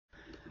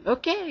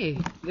Okay,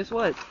 guess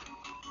what?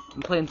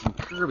 I'm playing some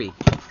Kirby.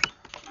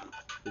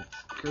 It's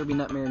Kirby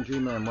Nightmare and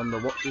Dreamland, one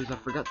of the walkthroughs I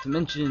forgot to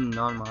mention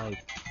on my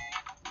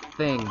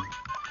thing.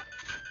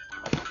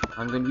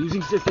 I'm going to be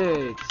using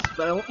statistics,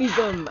 but I won't need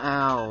them.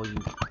 Ow, you...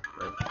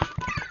 Right.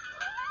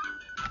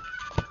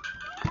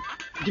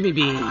 Give me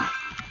beam.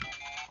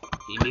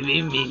 Beam, beam,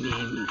 beam, beam,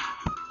 beam.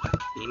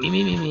 Beam, beam,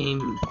 beam, beam,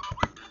 beam.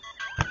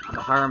 I'm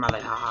a fire,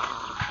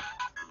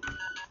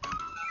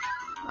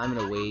 I'm in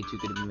a way too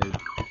good of a mood.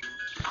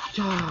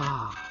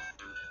 Yeah.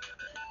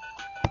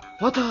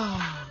 What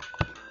the?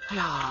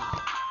 Yeah.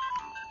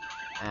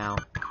 Ow.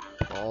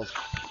 Balls.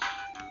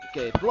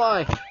 Okay,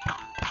 fly.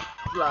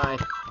 Fly.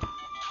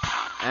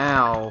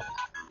 Ow.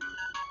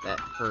 That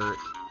hurt.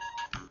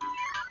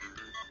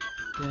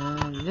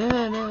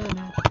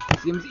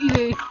 Seems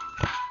easy.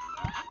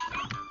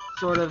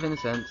 Sort of, in a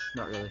sense.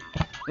 Not really.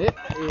 It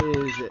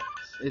is.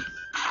 It's.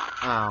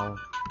 Ow.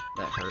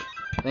 That hurt.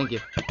 Thank you.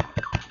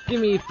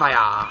 Give me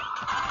fire.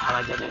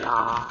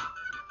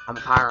 I'm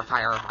fire,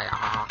 fire,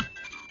 fire.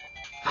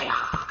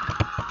 Fire.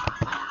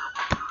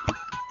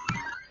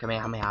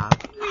 Kamehameha.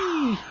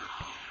 Whee!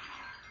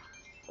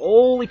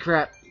 Holy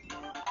crap.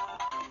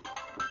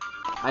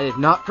 I did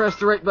not press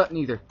the right button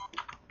either.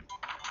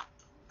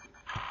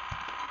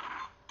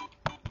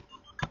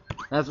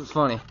 That's what's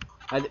funny.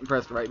 I didn't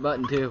press the right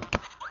button too.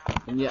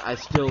 And yet I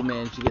still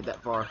managed to get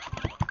that far.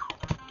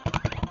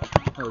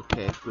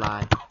 Okay,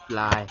 fly,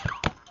 fly,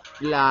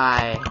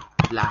 fly,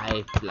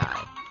 fly,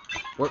 fly.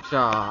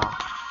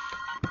 Whoopsaw.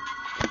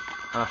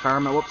 I'm a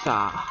fireman,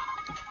 whoopsaw.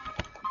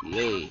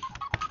 Yay.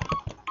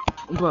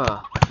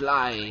 Oompa,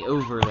 fly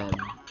over them.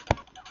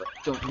 But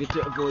don't forget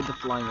to avoid the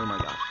flying. Oh my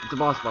gosh. It's a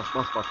boss.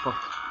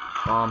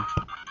 Bomb.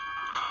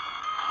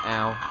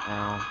 Ow,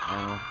 ow,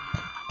 ow.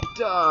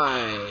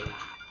 Die!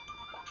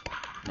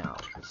 Now,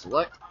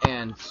 select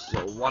and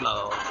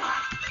swallow.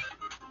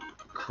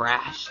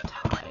 Crash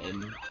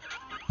time.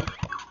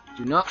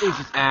 Do not lose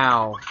this.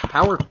 Ow.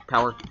 Power.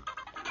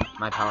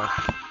 My power.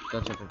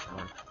 Don't jump in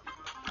power.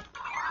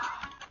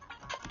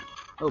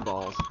 Oh,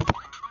 balls.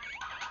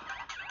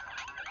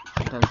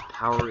 Sometimes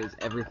power is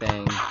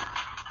everything.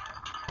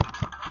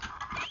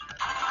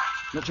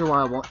 Not sure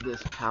why I want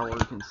this power,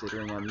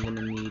 considering I'm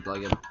gonna need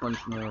like a bunch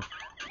more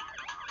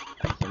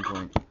at some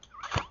point.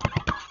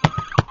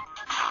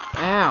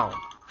 Ow!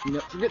 You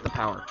know, forget the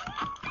power.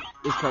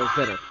 This power's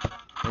better,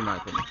 in my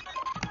opinion.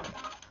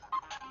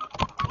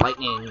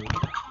 Lightning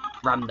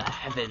from the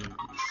heavens.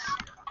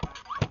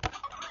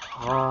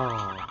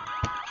 Oh.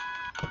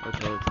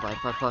 Okay, let's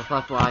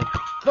fly.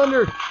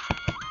 Thunder!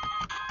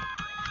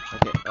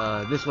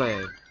 Okay, this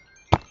way.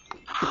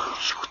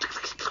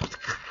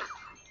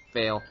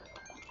 Fail.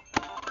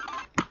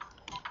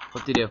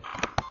 What to do?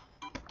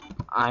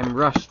 I'm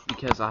rushed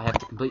because I have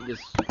to complete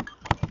this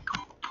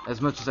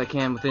as much as I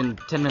can within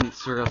 10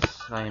 minutes or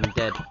else I am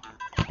dead.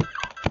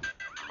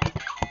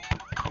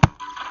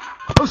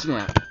 Oh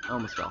snap! I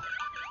almost fell.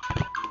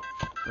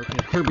 Okay,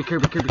 Kirby,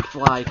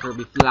 fly,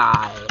 Kirby,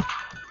 fly.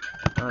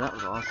 Oh, that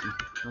was awesome.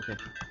 Okay.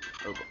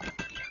 Oh,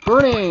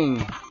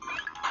 burning!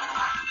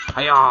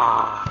 Fire!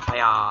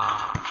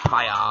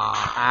 Fire!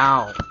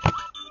 Ow!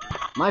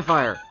 My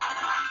fire!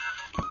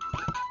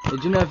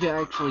 Did you know if you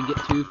actually get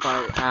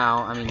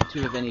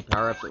two of any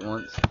power-ups at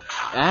once?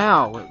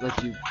 Ow! It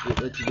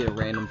lets you get a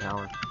random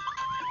power.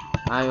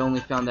 I only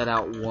found that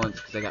out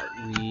once because I got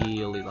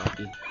really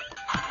lucky.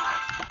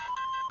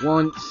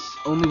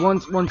 Only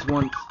once.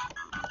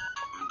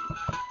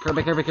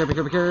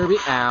 Kirby!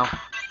 Ow!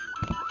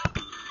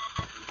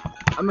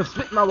 I'm a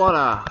spit my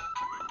water.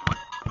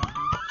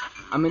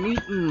 I'm an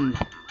eating,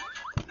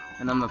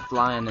 and I'm a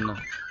flying, and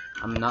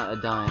I'm not a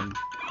dying.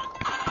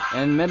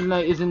 And Meta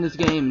Knight is in this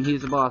game, and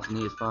he's a boss, and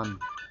he is fun.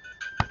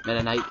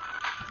 Meta Knight.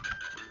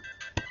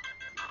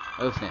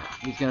 Oh snap!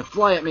 He's gonna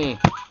fly at me,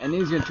 and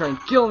he's gonna try and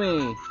kill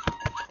me.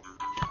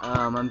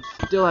 I'm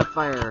still at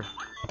fire.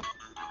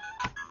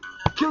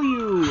 Kill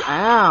you!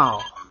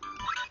 Ow!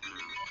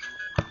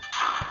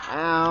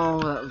 Ow!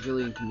 That was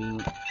really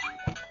inconvenient.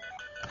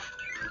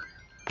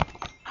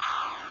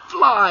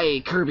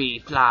 Fly, Kirby,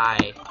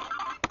 fly!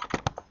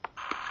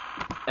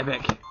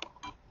 Epic.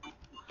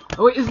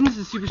 Oh wait, isn't this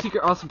a super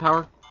secret awesome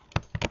power?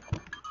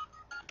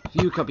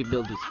 Few copy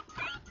abilities.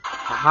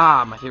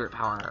 Haha, my favorite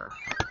power.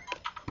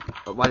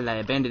 But why did I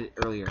abandon it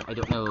earlier? I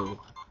don't know.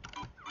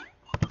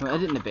 Well, I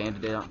didn't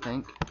abandon it, I don't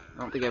think.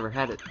 I don't think I ever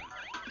had it.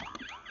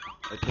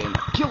 Okay,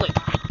 now kill it!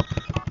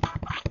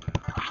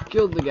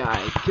 Kill the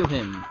guy. Kill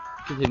him.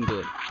 Kill him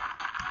good.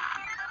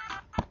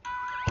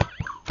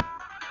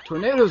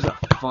 Tornado's a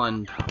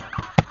fun power.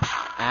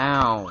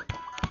 Ow.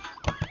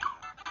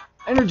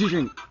 Energy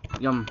drink.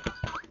 Yum.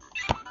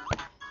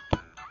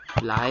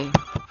 Fly.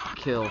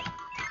 Kill.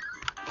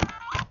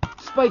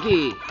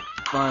 Spiky.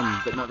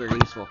 Fun, but not very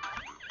useful.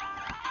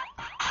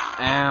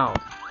 Ow.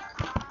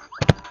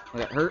 I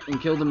got hurt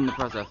and killed him in the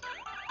process.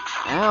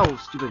 Ow,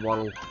 stupid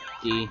Waddle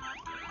Dee.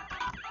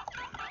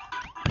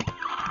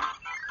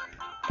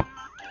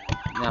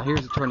 Now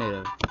here's a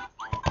tornado.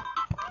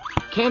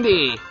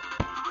 Candy!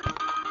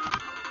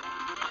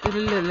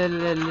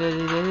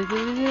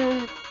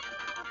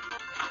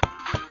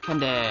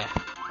 Candy.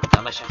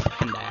 Delicious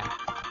candy.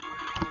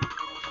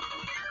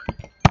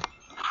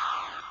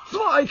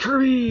 Fly,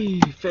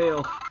 Kirby!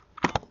 Fail.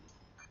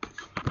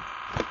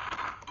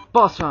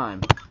 Boss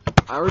time.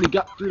 I already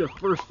got through the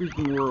first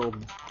freaking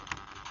world.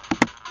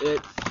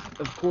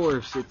 Of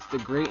course, it's the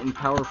great and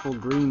powerful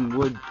green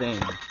wood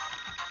thing.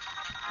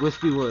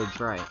 Wispy Woods,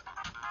 right.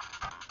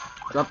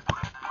 Drop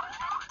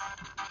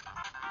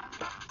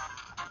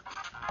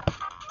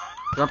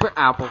your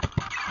apple.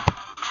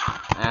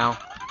 Ow.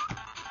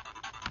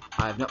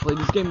 I have not played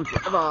this game in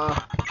forever.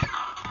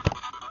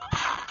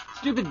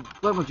 Stupid,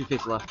 why won't you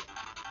face left?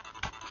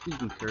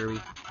 Freaking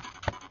Kirby.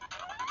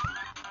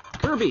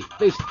 Kirby,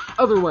 face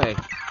other way.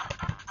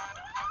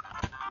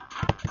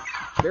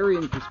 Very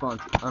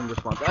unresponsive.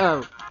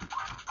 Oh,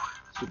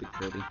 stupid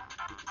Kirby.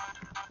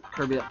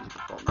 Kirby, that was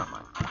your fault, not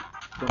mine.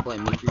 Don't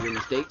blame me for your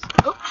mistakes.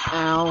 Oh,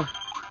 ow.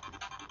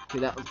 Okay,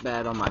 that was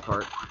bad on my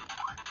part.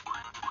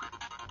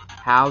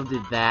 How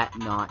did that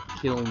not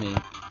kill me?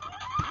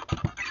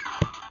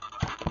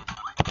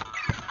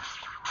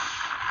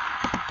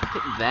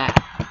 Look at that.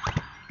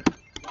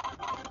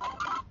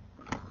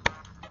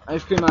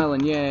 Ice Cream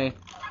Island, yay.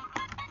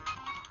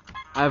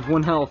 I have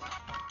 1 health.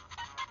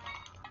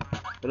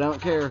 But I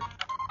don't care.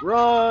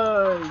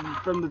 Run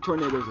from the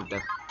tornadoes of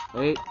death.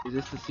 Wait, is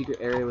this the secret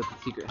area with the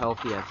secret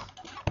health? Yes.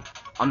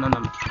 Nom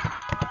nom.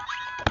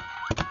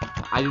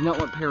 I do not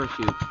want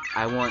parachute.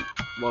 I want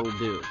what'll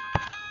do.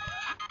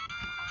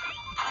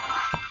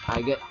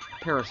 I get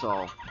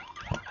parasol.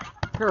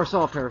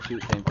 Parasol,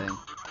 parachute, same thing.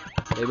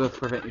 They both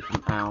prevent you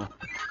from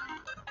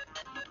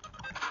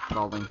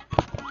falling.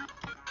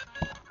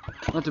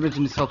 Not to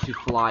mention this helps you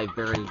fly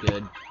very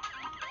good.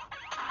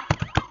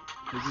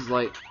 This is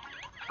like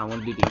I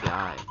want to be the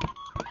guy.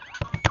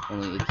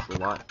 Only it's a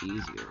lot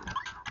easier.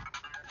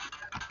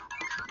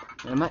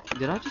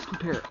 Did I just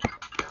compare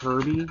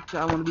Kirby to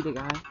I want to be the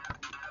guy?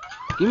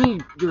 Give me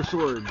your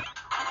sword.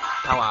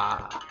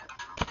 Power.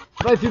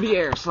 Fly through the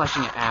air,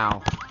 slashing it.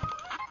 Ow.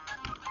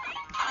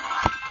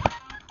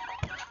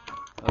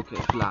 Okay,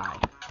 fly.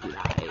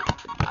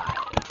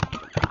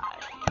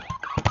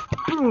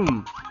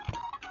 Boom!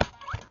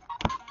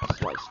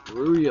 Slice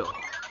through you.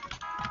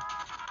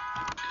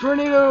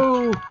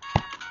 Tornado!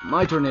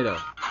 My tornado.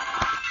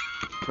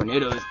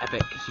 Tornado is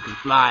epic, because you can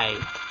fly.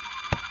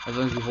 As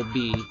long as you hold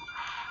B.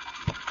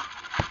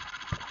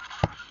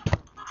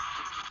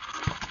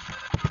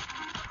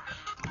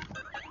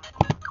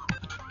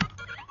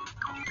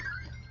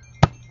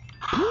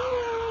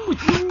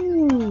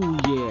 Ooh,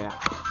 yeah.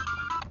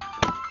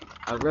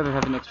 I'd rather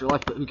have an extra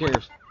life, but who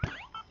cares?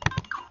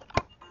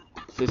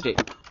 Save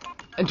state.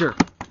 Enter.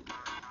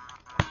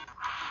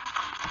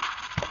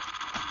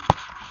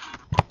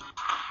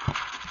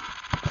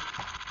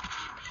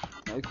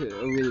 I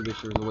really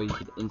wish there was a way you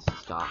could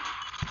insta-stop.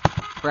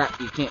 Crap,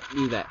 you can't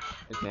do that.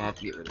 Okay, I have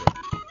to get rid of it.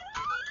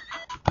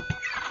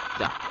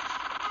 Stop.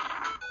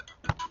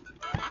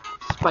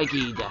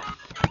 Spiky death.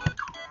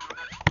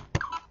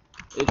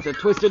 It's a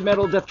twisted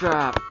metal death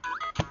trap.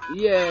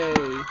 Yay!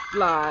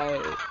 Fly!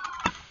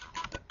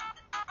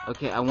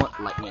 Okay, I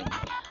want lightning.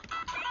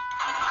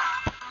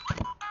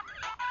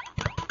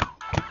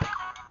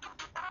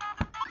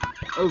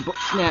 Oh,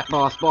 snap,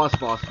 boss.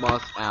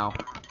 Ow.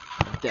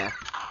 Death.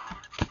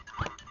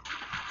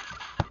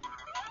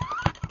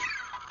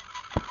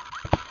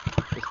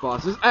 This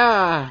boss is...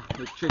 Ah!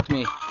 It tricked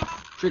me.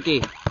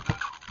 Tricky.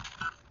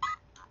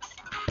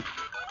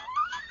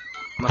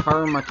 My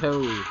fire on my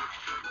toes.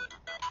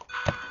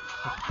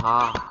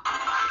 Haha.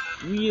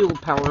 Real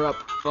power up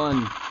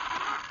fun.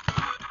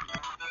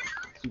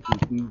 So you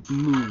can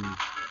move.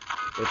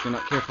 But if you're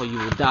not careful, you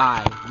will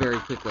die very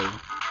quickly.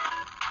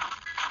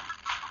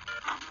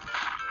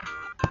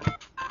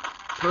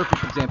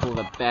 Perfect example of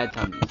a bad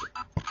time music.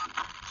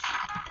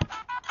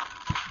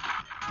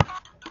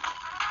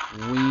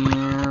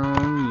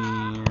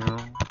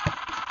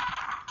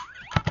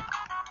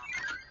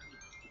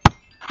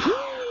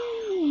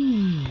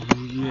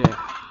 Yeah.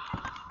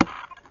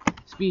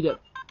 Speed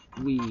up.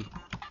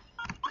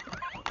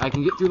 I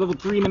can get through level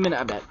 3 in a minute,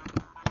 I bet.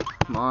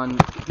 Come on,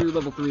 get through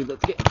level 3.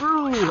 Let's get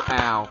through.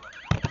 Ow.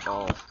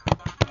 Balls.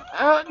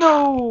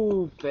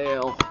 No!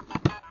 Fail.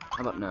 How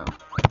about no?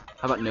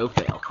 How about no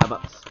fail? How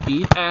about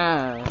speed?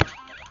 That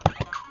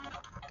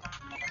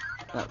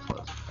was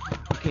close.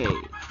 Okay,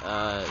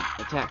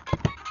 attack.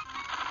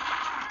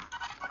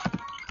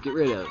 Get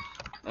rid of.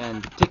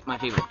 And take my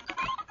favorite.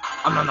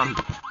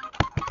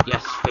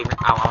 Yes, favorite.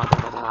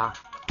 Ow.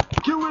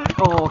 Kill it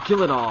all,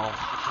 kill it all.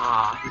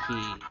 Ha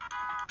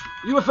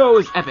UFO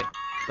is epic,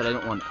 but I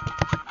don't want it.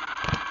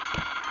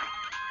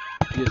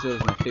 UFO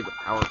is my favorite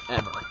power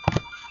ever.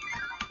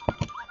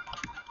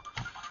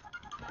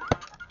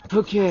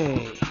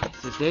 Okay,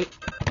 save state,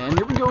 and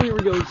here we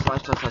go,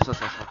 slash.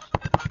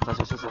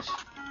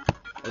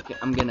 Okay,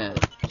 I'm gonna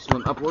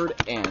swim upward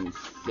and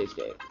save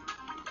state.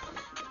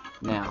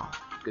 Now,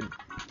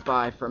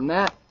 goodbye from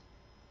that,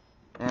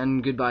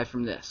 and goodbye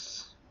from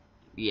this.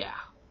 Yeah.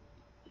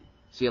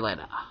 See you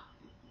later.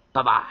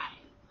 Bye-bye.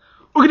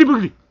 Oogity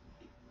boogity!